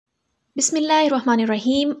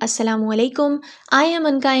Bismillahirrahmanirrahim. Assalamu-Alaikum. I am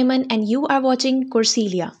Ankaiman and you are watching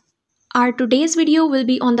Courselia. Our today's video will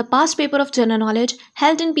be on the past paper of general knowledge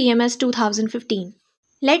held in PMS 2015.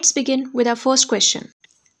 Let's begin with our first question.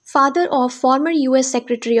 Father of former US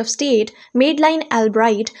Secretary of State Madeleine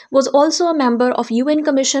Albright was also a member of UN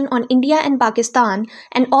Commission on India and Pakistan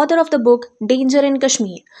and author of the book Danger in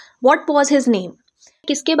Kashmir. What was his name?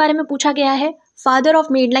 किसके बारे में पूछा गया है? Father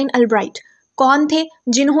of Madeleine Albright. कौन थे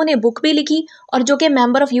जिन्होंने book भी लिखी और जो कि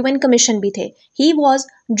मेंबर ऑफ यूएन कमीशन भी थे? He was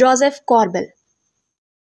Joseph corbel.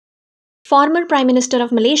 Former prime minister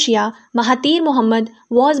of Malaysia Mahathir Mohammad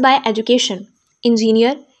was by education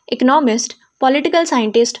engineer, economist, political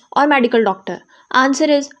scientist और medical doctor. Answer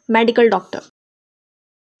is medical doctor.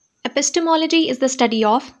 Epistemology is the study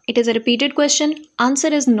of. It is a repeated question.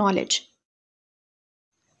 Answer is knowledge.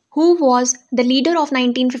 Who was the leader of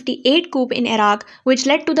 1958 coup in Iraq which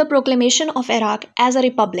led to the proclamation of Iraq as a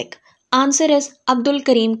republic? Answer is Abdul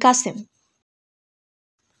Karim Qasim.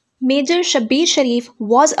 Major Shabbir Sharif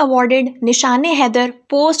was awarded Nishan-e-Haider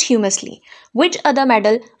posthumously. Which other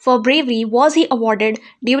medal for bravery was he awarded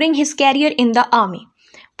during his career in the army?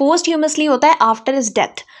 Posthumously होता है after his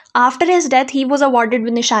death. After his death he was awarded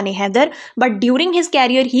with Nishan-e-Haider, but during his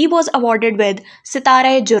career he was awarded with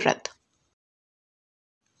Sitara-e-Jurrat.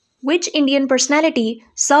 Which Indian personality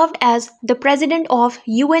served as the President of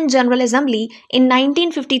UN General Assembly in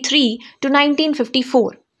 1953 to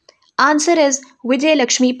 1954? Answer is Vijay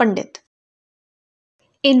Lakshmi Pandit.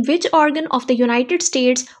 In which organ of the United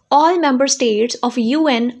States all member states of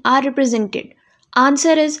UN are represented?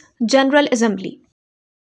 Answer is General Assembly.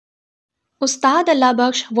 Ustad Allah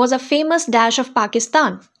Bakhsh was a famous dash of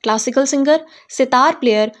Pakistan. Classical singer, sitar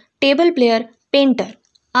player, table player, painter.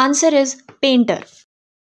 Answer is painter.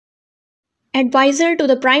 Advisor to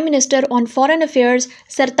the Prime Minister on Foreign Affairs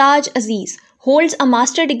Sartaj Aziz holds a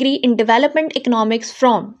master degree in development economics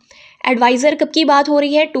from. Advisor कब की बात हो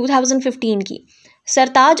रही है? 2015 की.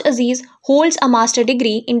 Sartaj Aziz holds a master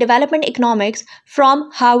degree in development economics from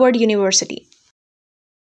Harvard University.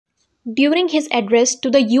 During his address to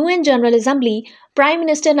the UN General Assembly, Prime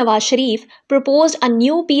Minister Nawaz Sharif proposed a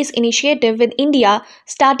new peace initiative with India,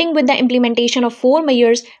 starting with the implementation of 4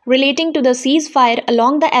 measures relating to the ceasefire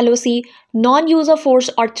along the LOC, non-use of force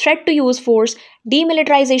or threat to use force,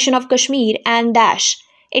 demilitarization of Kashmir, and dash.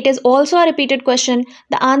 It is also a repeated question.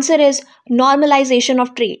 The answer is normalization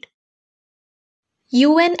of trade.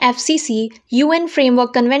 UNFCCC UN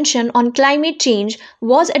Framework Convention on Climate Change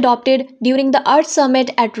was adopted during the Earth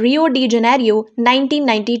Summit at Rio de Janeiro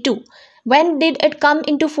 1992. When did it come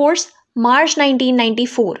into force? March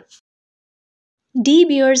 1994. De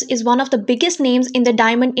Beers is one of the biggest names in the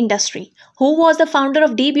diamond industry. Who was the founder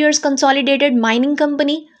of De Beers Consolidated Mining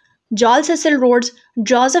Company? Joel Cecil Rhodes,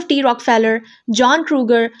 Joseph T. Rockefeller, John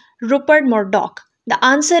Kruger, Rupert Murdoch. The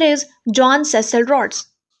answer is John Cecil Rhodes.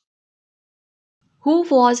 Who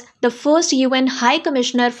was the first UN High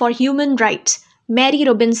Commissioner for Human Rights? Mary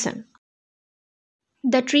Robinson.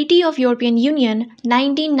 The Treaty of European Union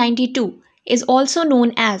 1992 is also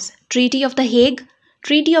known as Treaty of The Hague,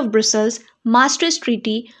 Treaty of Brussels, Maastricht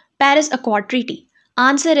Treaty, Paris Accord Treaty.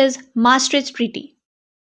 Answer is Maastricht Treaty.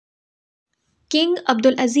 King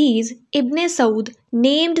Abdulaziz ibn Saud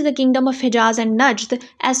named the Kingdom of Hijaz and Najd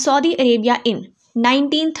as Saudi Arabia in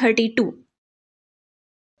 1932.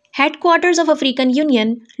 Headquarters of African Union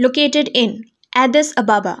located in Addis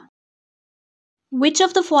Ababa. Which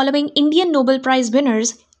of the following Indian Nobel Prize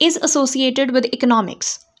winners is associated with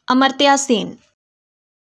economics? Amartya Sen.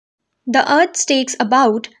 The Earth takes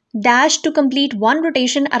about dash to complete one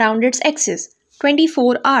rotation around its axis,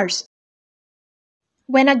 24 hours.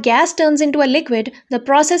 When a gas turns into a liquid, the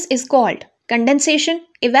process is called condensation,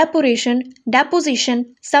 evaporation, deposition,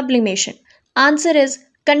 sublimation. Answer is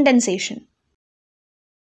condensation.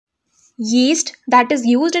 Yeast that is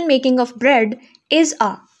used in making of bread is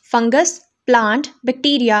a fungus, plant,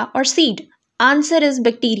 bacteria or seed. Answer is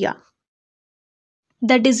bacteria.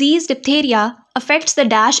 The disease diphtheria affects the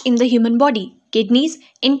dash in the human body: kidneys,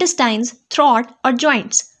 intestines, throat or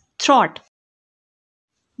joints. Throat.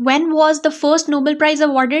 When was the first Nobel Prize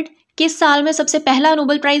awarded? किस साल में सबसे पहला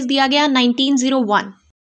Nobel prize दिया गया? 1901.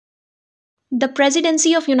 The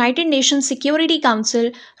Presidency of United Nations Security Council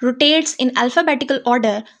rotates in alphabetical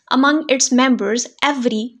order among its members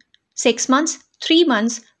every 6 months, 3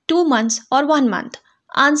 months, 2 months or 1 month.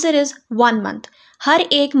 Answer is 1 month. हर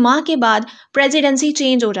एक माह के बाद presidency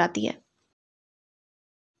change हो जाती है.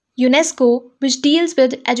 UNESCO, which deals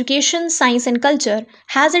with education, science and culture,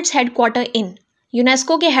 has its headquarter in.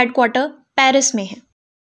 UNESCO के headquarter Paris में है.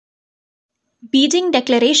 Beijing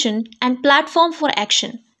Declaration and Platform for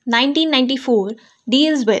Action 1994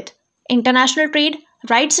 deals with International trade,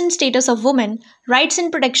 rights and status of women, rights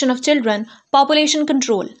and protection of children, population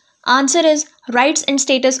control. Answer is rights and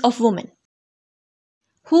status of women.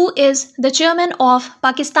 Who is the chairman of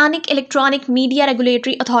Pakistani Electronic Media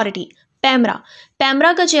Regulatory Authority? PEMRA.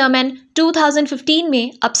 PEMRA का chairman 2015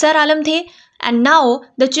 में अफसर आलम थे and now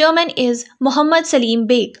the chairman is Mohammad Salim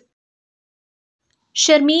Beg.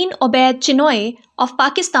 Sharmeen Obaid Chinoy of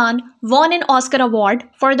Pakistan won an Oscar Award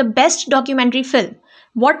for the Best Documentary Film.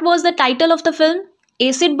 What was the title of the film?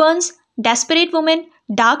 Acid Burns, Desperate Woman,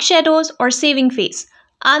 Dark Shadows or Saving Face?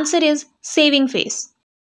 Answer is Saving Face.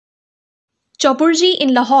 Chaupurji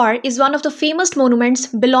in Lahore is one of the famous monuments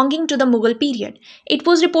belonging to the Mughal period. It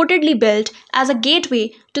was reportedly built as a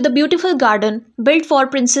gateway to the beautiful garden built for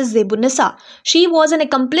Princess Zeb-un-Nisa. She was an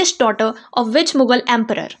accomplished daughter of which Mughal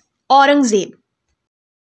emperor? Aurangzeb.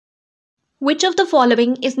 Which of the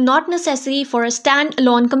following is not necessary for a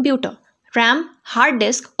stand-alone computer? RAM, hard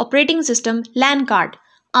disk, operating system, LAN card.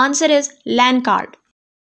 Answer is LAN card.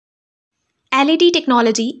 LED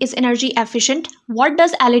technology is energy efficient. What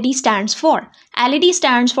does LED stands for? LED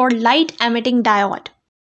stands for light emitting diode.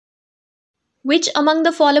 Which among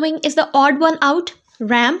the following is the odd one out?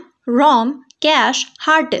 RAM, ROM, cache,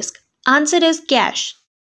 hard disk. Answer is cache.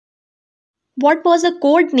 What was the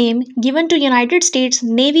code name given to United States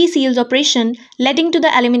Navy SEALs operation leading to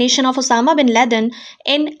the elimination of Osama bin Laden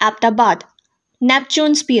in Abbottabad?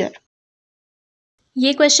 Neptune Spear.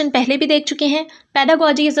 ये question पहले भी देख चुके हैं.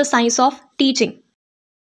 Pedagogy is the science of teaching.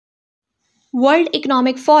 World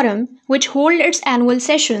Economic Forum, which holds its annual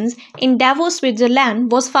sessions in Davos,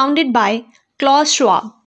 Switzerland, was founded by Klaus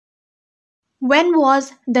Schwab. When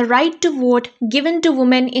was the right to vote given to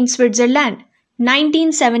women in Switzerland?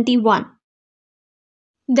 1971.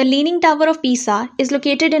 The Leaning Tower of Pisa is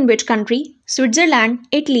located in which country? Switzerland,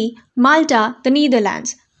 Italy, Malta, the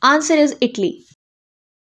Netherlands. Answer is Italy.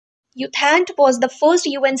 U Thant was the first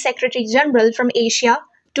UN Secretary General from Asia.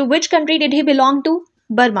 To which country did he belong to?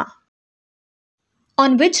 Burma.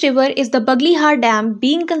 On which river is the Baglihar Dam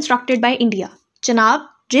being constructed by India? Chenab,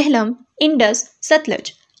 Jhelum, Indus,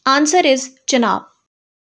 Satluj. Answer is Chenab.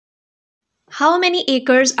 How many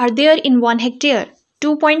acres are there in 1 hectare?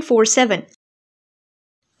 2.47.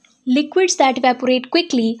 Liquids that evaporate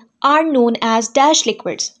quickly are known as dash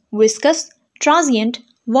liquids. Viscous, transient,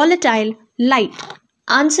 volatile, light.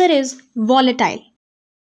 Answer is volatile.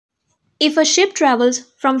 If a ship travels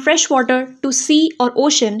from fresh water to sea or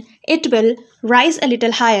ocean, it will rise a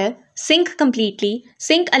little higher, sink completely,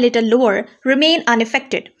 sink a little lower, remain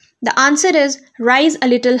unaffected. The answer is rise a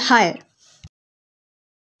little higher.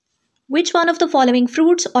 Which one of the following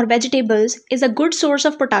fruits or vegetables is a good source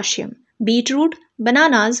of potassium? Beetroot,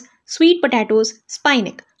 bananas, sweet potatoes,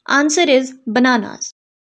 spinach. Answer is bananas.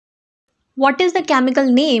 What is the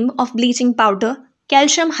chemical name of bleaching powder?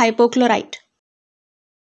 Calcium hypochlorite.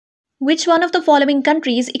 Which one of the following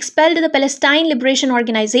countries expelled the Palestine Liberation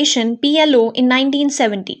Organization (PLO) in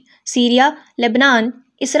 1970? Syria, Lebanon,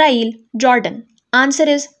 Israel, Jordan. Answer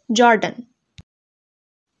is Jordan.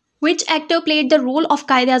 Which actor played the role of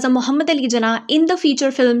Qaid-e-Azam Muhammad Ali Jinnah in the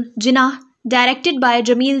feature film Jinnah, directed by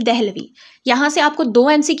Jamil Dehlavi? यहाँ से आपको 2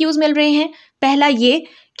 MCQs मिल रहे हैं. पहला ये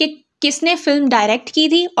कि किसने film direct की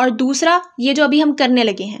थी और दूसरा ये जो अभी हम करने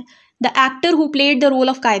लगे हैं. The actor who played the role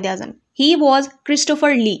of Qaid-e-Azam. He was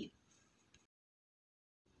Christopher Lee.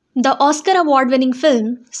 The Oscar award-winning film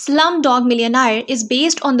Slumdog Millionaire is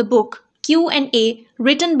based on the book Q&A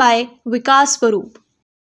written by Vikas Swaroop.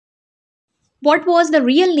 What was the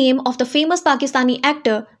real name of the famous Pakistani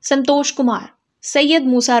actor Santosh Kumar? Syed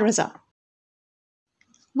Musa Raza.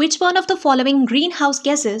 Which one of the following greenhouse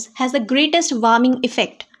gases has the greatest warming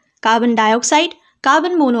effect? Carbon dioxide,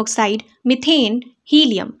 carbon monoxide, methane,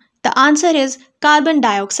 helium. The answer is carbon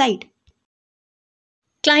dioxide.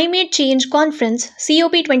 Climate Change Conference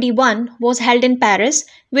COP21 was held in Paris.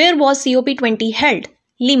 Where was COP20 held?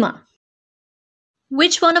 Lima.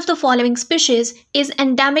 Which one of the following species is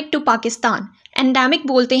endemic to Pakistan? Endemic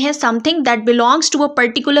बोलते हैं something that belongs to a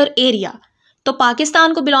particular area. तो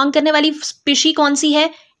पाकिस्तान को belong करने वाली species कौन सी है?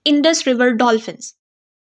 Indus River dolphins.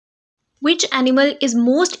 Which animal is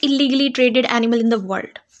most illegally traded animal in the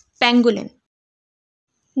world? Pangolin.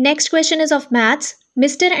 Next question is of maths.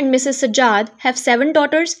 Mr. and Mrs. Sajjad have 7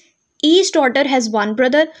 daughters. Each daughter has 1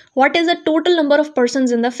 brother. What is the total number of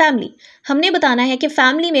persons in the family? हमने बताना है कि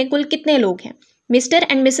family में कुल कितने लोग हैं. Mr.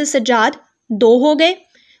 and Mrs. Sajjad 2 हो गए.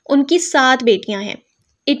 उनकी 7 बेटियां हैं.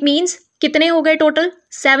 It means कितने हो गए total?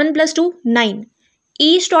 7 + 2 9.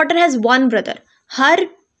 Each daughter has 1 brother. हर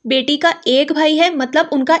बेटी का एक भाई है, मतलब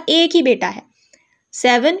उनका एक ही बेटा है.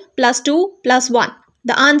 7 + 2 + 1.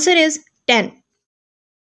 The answer is 10.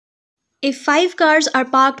 If 5 cars are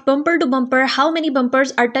parked bumper to bumper, how many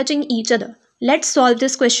bumpers are touching each other? Let's solve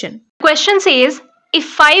this question. Question says, if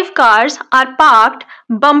 5 cars are parked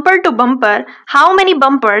bumper to bumper, how many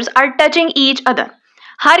bumpers are touching each other?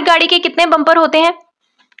 हर गाड़ी के कितने bumper होते हैं?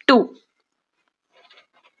 2.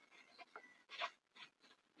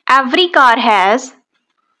 Every car has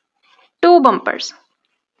 2 bumpers.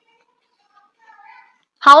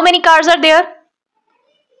 How many cars are there?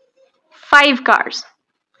 5 cars.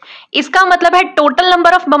 इसका मतलब है total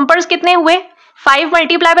number of bumpers कितने हुए? 5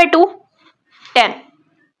 मल्टीप्लाई बाय 2, 10.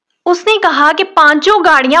 उसने कहा कि 5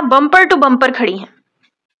 गाड़ियां बम्पर टू बम्पर खड़ी हैं.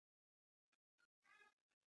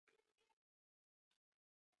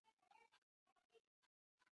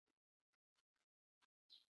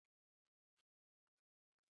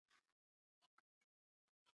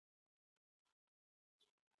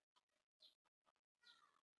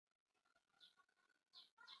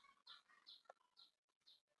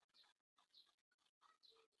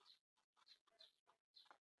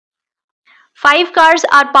 Five cars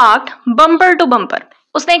are parked bumper to bumper.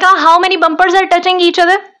 उसने कहा how many bumpers are touching each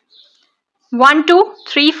other? 1, 2,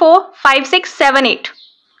 3, 4, 5, 6, 7, 8.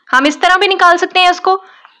 हम इस तरह भी निकाल सकते हैं इसको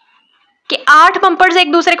कि 8 बम्पर्स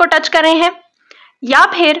एक दूसरे को टच कर रहे हैं, या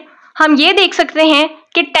फिर हम ये देख सकते हैं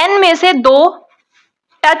कि 10 में से 2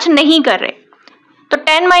 टच नहीं कर रहे, तो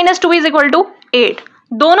 10 - 2 = 8.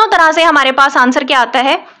 दोनों तरह से हमारे पास आंसर क्या आता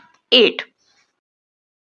है? 8.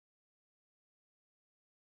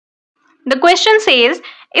 The question says,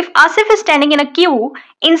 if Asif is standing in a queue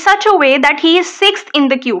in such a way that he is 6th in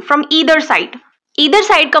the queue from either side. Either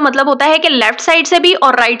side का मतलब होता है कि लेफ्ट साइड से भी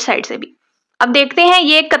और राइट साइड से भी. अब देखते हैं,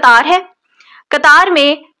 ये एक कतार है. कतार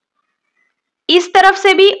में इस तरफ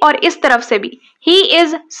से भी और इस तरफ से भी. He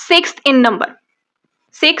is 6th in number.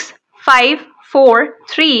 6, 5, 4,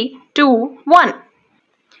 3, 2, 1.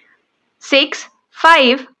 6,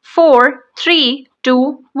 5, 4, 3, 2,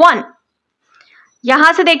 1.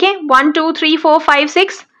 यहां से देखें 1, 2, 3, 4, 5,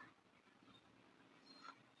 6.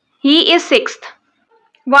 He is 6th.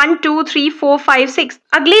 1, 2, 3, 4, 5, 6.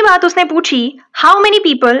 अगली बात उसने पूछी, how many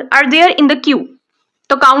people are there in the queue?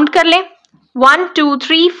 तो काउंट कर लें. 1, 2,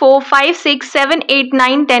 3, 4, 5, 6, 7, 8,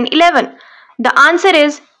 9, 10, 11. The answer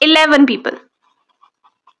is 11 people.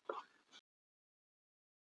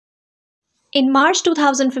 In March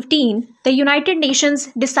 2015, the United Nations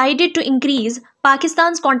decided to increase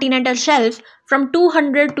Pakistan's continental shelf from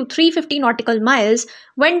 200 to 350 nautical miles.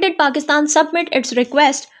 When did Pakistan submit its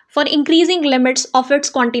request for increasing limits of its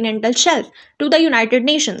continental shelf to the United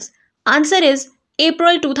Nations? Answer is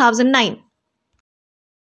April 2009.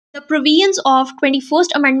 The provisions of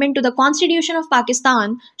 21st Amendment to the Constitution of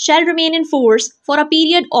Pakistan shall remain in force for a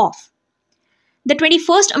period of. The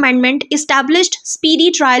 21st Amendment established speedy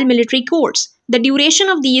trial military courts. The duration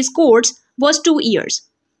of these courts was 2 years.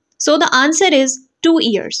 So the answer is 2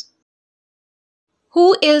 years.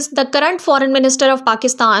 Who is the current Foreign Minister of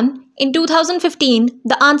Pakistan? In 2015,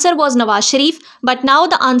 the answer was Nawaz Sharif, but now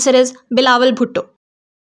the answer is Bilawal Bhutto.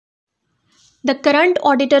 The current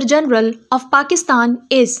Auditor General of Pakistan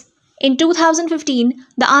is. In 2015,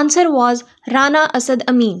 the answer was Rana Asad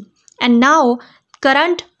Amin, and now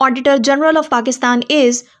current Auditor General of Pakistan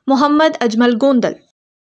is Muhammad Ajmal Gondal.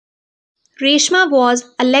 Reshma was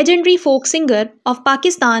a legendary folk singer of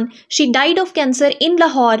Pakistan. She died of cancer in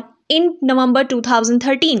Lahore in November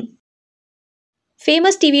 2013.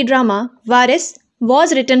 Famous TV drama Waris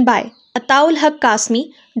was written by Ataul Haq Kasmi,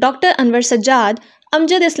 Dr. Anwar Sajjad,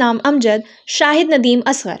 Amjad Islam Amjad, Shahid Nadeem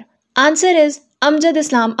Asghar. Answer is Amjad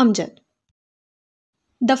Islam Amjad.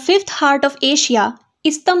 The fifth heart of Asia,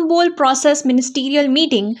 Istanbul Process Ministerial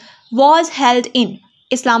Meeting was held in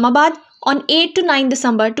Islamabad on 8 to 9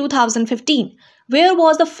 December 2015. Where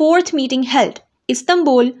was the fourth meeting held?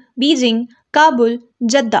 Istanbul, Beijing, Kabul,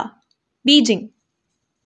 Jeddah. Beijing.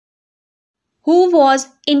 Who was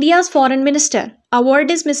India's foreign minister? A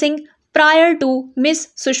word is missing prior to Miss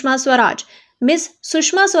Sushma Swaraj. Miss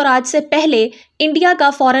Sushma Swaraj से पहले India का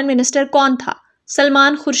foreign minister कौन था?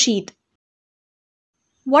 Salman Khurshid.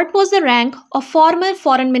 What was the rank of former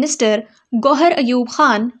foreign minister Gohar Ayub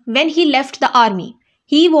Khan when he left the army?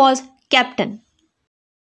 He was captain.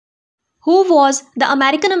 Who was the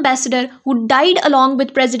American ambassador who died along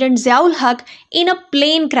with President Ziaul Haq in a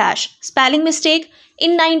plane crash, spelling mistake,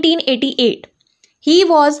 in 1988? He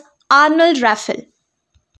was Arnold Raffel.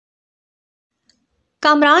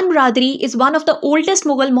 Kamran Biradari is one of the oldest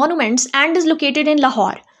Mughal monuments and is located in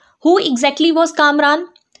Lahore. Who exactly was Kamran?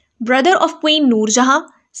 Brother of Queen Noor Jahan,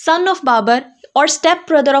 son of Babur or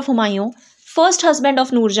step-brother of Humayun, first husband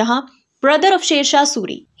of Noor Jahan, brother of Sher Shah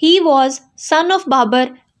Suri. He was son of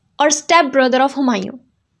Babur or step-brother of Humayun.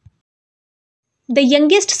 The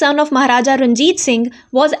youngest son of Maharaja Ranjit Singh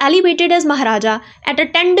was elevated as Maharaja at a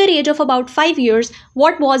tender age of about 5 years.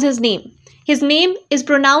 What was his name? His name is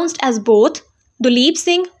pronounced as both Duleep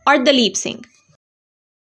Singh or Dalip Singh.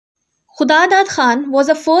 Khudadad Khan was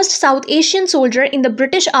the first South Asian soldier in the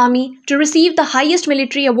British Army to receive the highest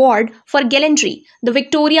military award for gallantry, the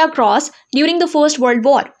Victoria Cross, during the First World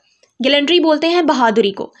War. Gallantry बोलते हैं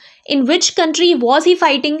बहादुरी को. In which country was he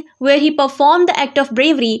fighting where he performed the act of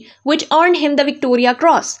bravery which earned him the Victoria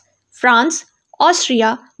Cross? France,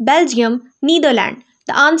 Austria, Belgium, Netherlands.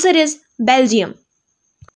 The answer is Belgium.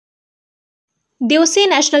 Deosay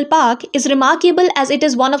National Park is remarkable as it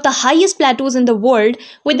is one of the highest plateaus in the world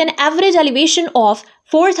with an average elevation of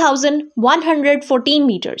 4,114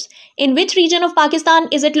 meters. In which region of Pakistan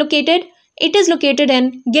is it located? It is located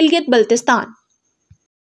in Gilgit-Baltistan.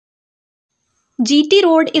 GT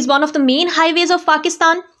Road is one of the main highways of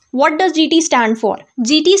Pakistan. What does GT stand for?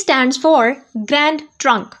 GT stands for Grand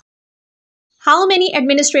Trunk. How many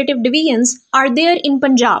administrative divisions are there in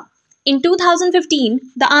Punjab? In 2015,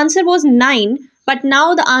 the answer was 9, but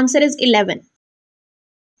now the answer is 11.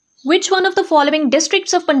 Which one of the following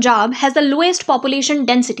districts of Punjab has the lowest population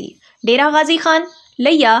density? Dera Ghazi Khan,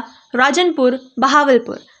 Layya, Rajanpur,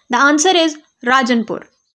 Bahawalpur. The answer is Rajanpur.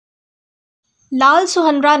 Lal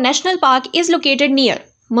Sohanra National Park is located near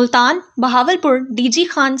Multan, Bahawalpur, DG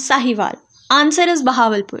Khan, Sahiwal. Answer is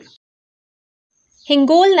Bahawalpur.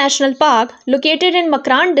 Hingol National Park, located in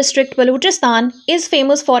Makran district, Balochistan, is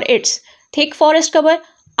famous for its thick forest cover,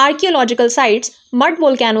 archaeological sites, mud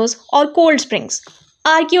volcanoes, or cold springs.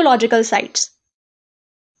 Archaeological sites.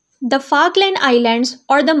 The Falkland Islands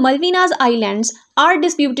or the Malvinas Islands are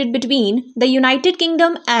disputed between the United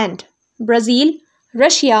Kingdom and Brazil,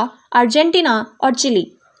 Russia, Argentina, or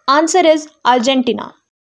Chile. Answer is Argentina.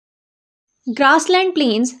 Grassland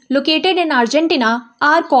plains located in Argentina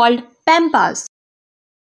are called pampas.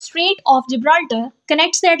 Strait of Gibraltar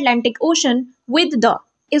connects the Atlantic Ocean with the.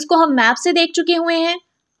 इसको हम map से देख चुके हुए हैं.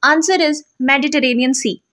 Answer is Mediterranean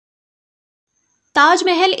Sea. Taj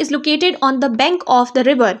Mahal is located on the bank of the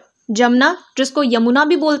river Jamna, जिसको यमुना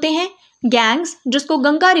भी बोलते हैं, Ganges, जिसको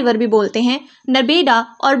गंगा रिवर भी बोलते हैं, नर्मदा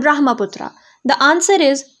और Brahmaputra. The answer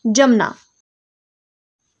is Jamna.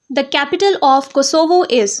 The capital of Kosovo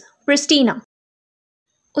is Pristina.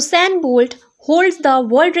 Usain Bolt holds the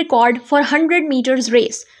world record for 100 meters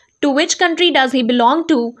race. To which country does he belong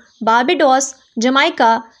to? Barbados,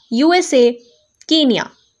 Jamaica, USA,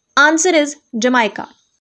 Kenya. Answer is Jamaica.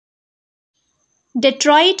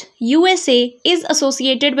 Detroit, USA is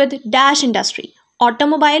associated with dash industry: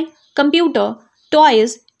 automobile, computer,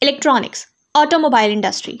 toys, electronics. Automobile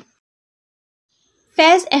industry.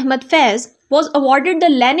 Faiz Ahmad Faiz was awarded the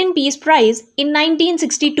Lenin Peace Prize in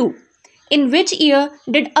 1962. In which year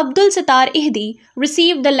did Abdul Sattar Ihdi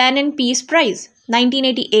receive the Lenin Peace Prize?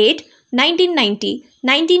 1988, 1990,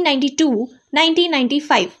 1992,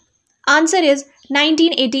 1995. Answer is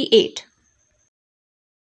 1988.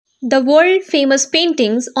 The world famous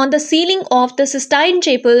paintings on the ceiling of the Sistine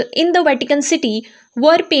Chapel in the Vatican City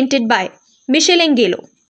were painted by Michelangelo.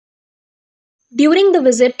 During the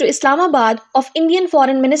visit to Islamabad of Indian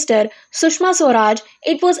Foreign Minister Sushma Swaraj,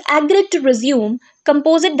 it was agreed to resume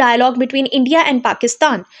composite dialogue between India and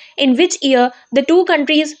Pakistan. In which year the two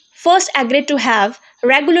countries first agreed to have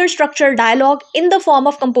regular structured dialogue in the form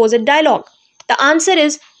of composite dialogue? The answer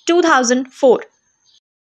is 2004.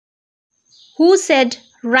 Who said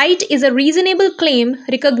right is a reasonable claim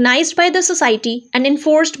recognized by the society and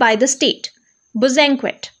enforced by the state?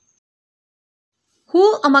 Bosanquet.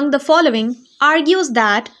 Who among the following argues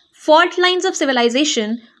that fault lines of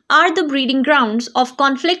civilization are the breeding grounds of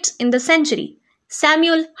conflicts in the century?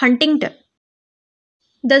 Samuel Huntington.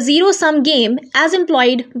 The zero-sum game, as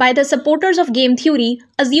employed by the supporters of game theory,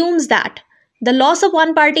 assumes that the loss of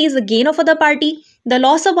one party is the gain of other party, the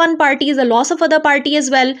loss of one party is the loss of other party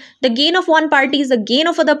as well, the gain of one party is the gain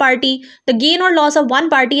of other party, the gain or loss of one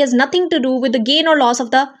party has nothing to do with the gain or loss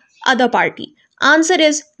of the other party. Answer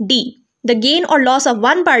is D. The gain or loss of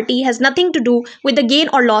one party has nothing to do with the gain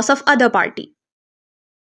or loss of other party.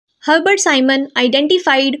 Herbert Simon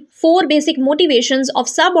identified 4 basic motivations of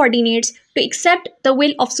subordinates to accept the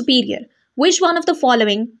will of superior. Which one of the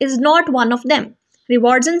following is not one of them?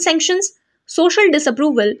 Rewards and sanctions, social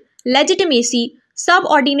disapproval, legitimacy,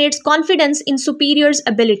 subordinates' confidence in superior's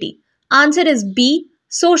ability. Answer is B.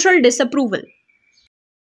 Social disapproval.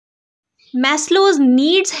 Maslow's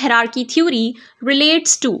needs hierarchy theory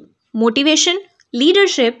relates to motivation,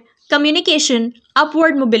 leadership, communication,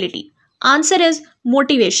 upward mobility. Answer is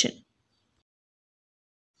motivation.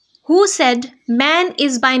 Who said man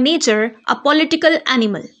is by nature a political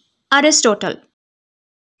animal? Aristotle.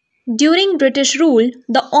 During British rule,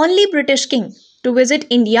 the only British king to visit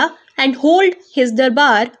India and hold his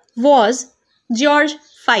darbar was George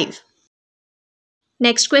V.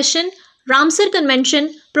 Next question. Ramsar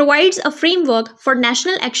Convention provides a framework for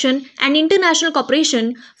national action and international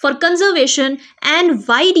cooperation for conservation and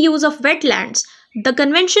wide use of wetlands. The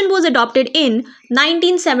convention was adopted in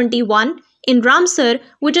 1971 in Ramsar,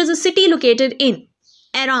 which is a city located in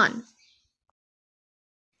Iran.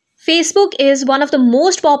 Facebook is one of the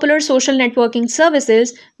most popular social networking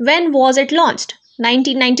services. When was it launched?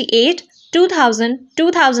 1998, 2000,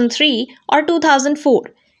 2003 or 2004?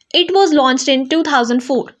 It was launched in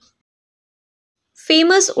 2004.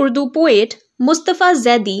 Famous Urdu poet Mustafa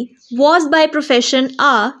Zaidi was by profession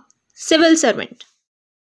a civil servant.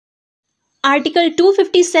 Article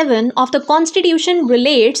 257 of the Constitution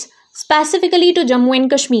relates specifically to Jammu and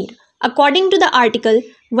Kashmir. According to the article,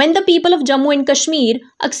 when the people of Jammu and Kashmir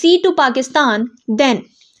accede to Pakistan, then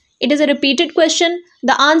it is a repeated question.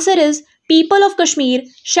 The answer is people of Kashmir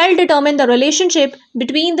shall determine the relationship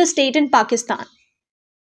between the state and Pakistan.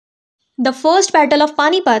 The first battle of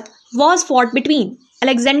Panipat was fought between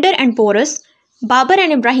Alexander and Porus, Babur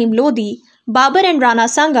and Ibrahim Lodi, Babur and Rana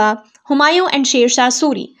Sanga, Humayun and Sher Shah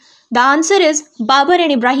Suri. The answer is Babur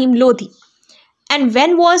and Ibrahim Lodi. And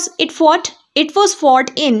when was it fought? It was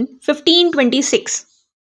fought in 1526.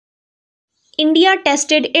 India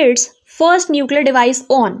tested its first nuclear device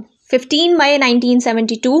on 15 May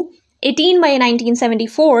 1972, 18 May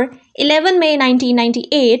 1974, 11 May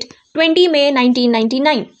 1998, 20 May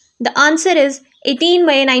 1999. The answer is 18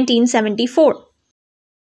 May 1974.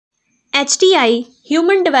 HDI,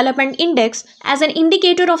 Human Development Index, as an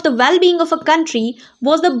indicator of the well-being of a country,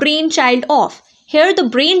 was the brainchild of. Here the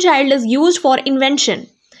brainchild is used for invention.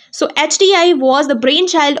 So HDI was the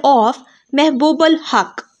brainchild of Mehboob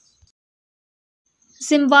ul-Haq.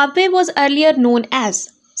 Zimbabwe was earlier known as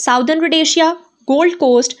Southern Rhodesia, Gold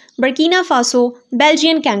Coast, Burkina Faso,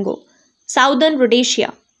 Belgian Congo. Southern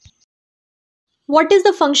Rhodesia. What is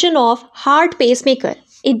the function of heart pacemaker?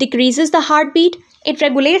 It decreases the heartbeat, it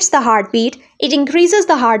regulates the heartbeat, it increases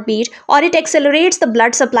the heartbeat, or it accelerates the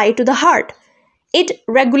blood supply to the heart. It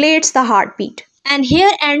regulates the heartbeat. And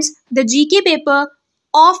here ends the GK paper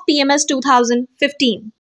of PMS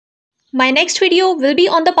 2015. My next video will be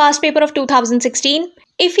on the past paper of 2016.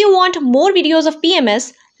 If you want more videos of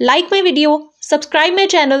PMS, like my video, subscribe my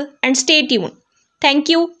channel and stay tuned. Thank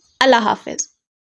you. Allah Hafiz.